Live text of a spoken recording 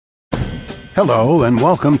Hello and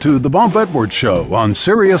welcome to the Bob Edwards Show on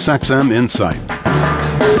Sirius XM Insight.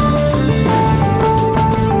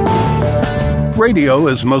 Radio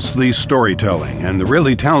is mostly storytelling, and the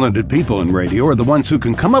really talented people in radio are the ones who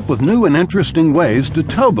can come up with new and interesting ways to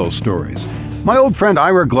tell those stories. My old friend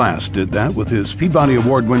Ira Glass did that with his Peabody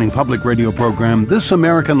Award-winning public radio program, This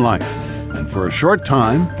American Life. And for a short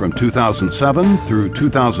time, from 2007 through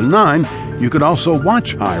 2009, you could also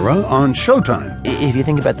watch Ira on Showtime. If you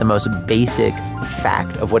think about the most basic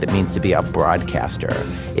fact of what it means to be a broadcaster,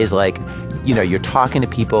 is like, you know, you're talking to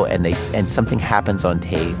people and something happens on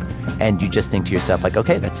tape, and you just think to yourself, like,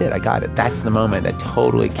 okay, that's it, I got it. That's the moment that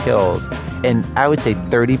totally kills. And I would say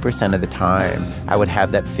 30% of the time, I would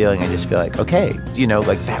have that feeling. I just feel like, okay, you know,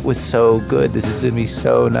 like that was so good. This is going to be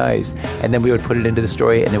so nice. And then we would put it into the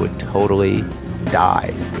story and it would totally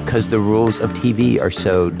die because the rules of TV are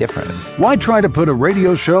so different. Why try to put a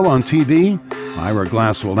radio show on TV? Ira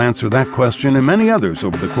Glass will answer that question and many others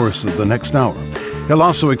over the course of the next hour. He'll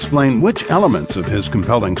also explain which elements of his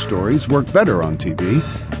compelling stories work better on TV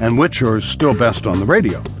and which are still best on the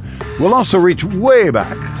radio. We'll also reach way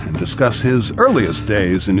back and discuss his earliest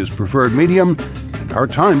days in his preferred medium and our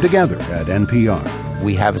time together at NPR.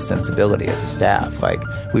 We have a sensibility as a staff. Like,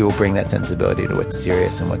 we will bring that sensibility to what's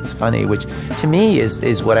serious and what's funny, which to me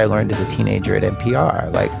is what I learned as a teenager at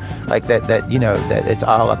NPR. Like that you know, that it's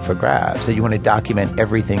all up for grabs, that you want to document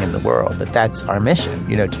everything in the world, that's our mission.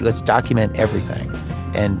 You know, let's document everything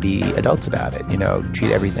and be adults about it, you know,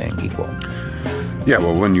 treat everything equal. Yeah,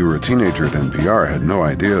 well, when you were a teenager at NPR, I had no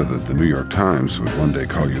idea that the New York Times would one day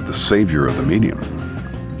call you the savior of the medium.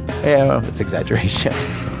 Yeah, well, it's exaggeration.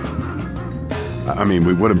 I mean,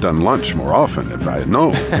 we would have done lunch more often if I had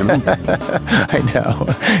known, you know? I know,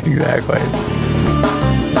 exactly.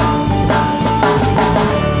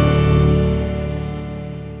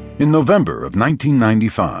 In November of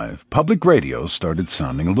 1995, public radio started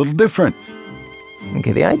sounding a little different.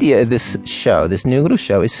 Okay, the idea of this show, this new little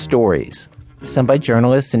show, is stories. Some by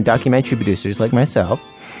journalists and documentary producers like myself.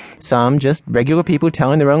 Some just regular people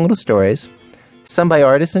telling their own little stories. Some by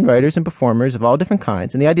artists and writers and performers of all different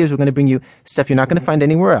kinds. And the idea is we're going to bring you stuff you're not going to find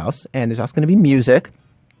anywhere else. And there's also going to be music.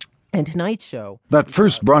 And tonight's show... That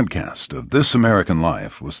first broadcast of This American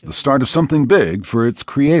Life was the start of something big for its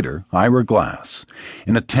creator, Ira Glass.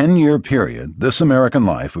 In a 10-year period, This American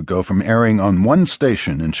Life would go from airing on one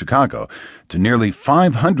station in Chicago to nearly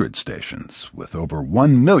 500 stations with over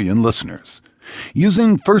 1 million listeners.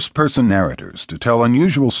 Using first-person narrators to tell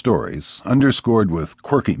unusual stories, underscored with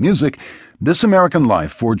quirky music, This American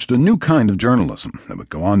Life forged a new kind of journalism that would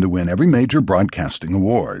go on to win every major broadcasting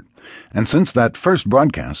award. And since that first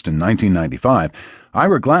broadcast in 1995,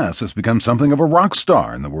 Ira Glass has become something of a rock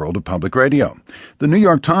star in the world of public radio. The New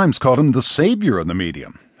York Times called him the savior of the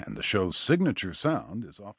medium, and the show's signature sound is often...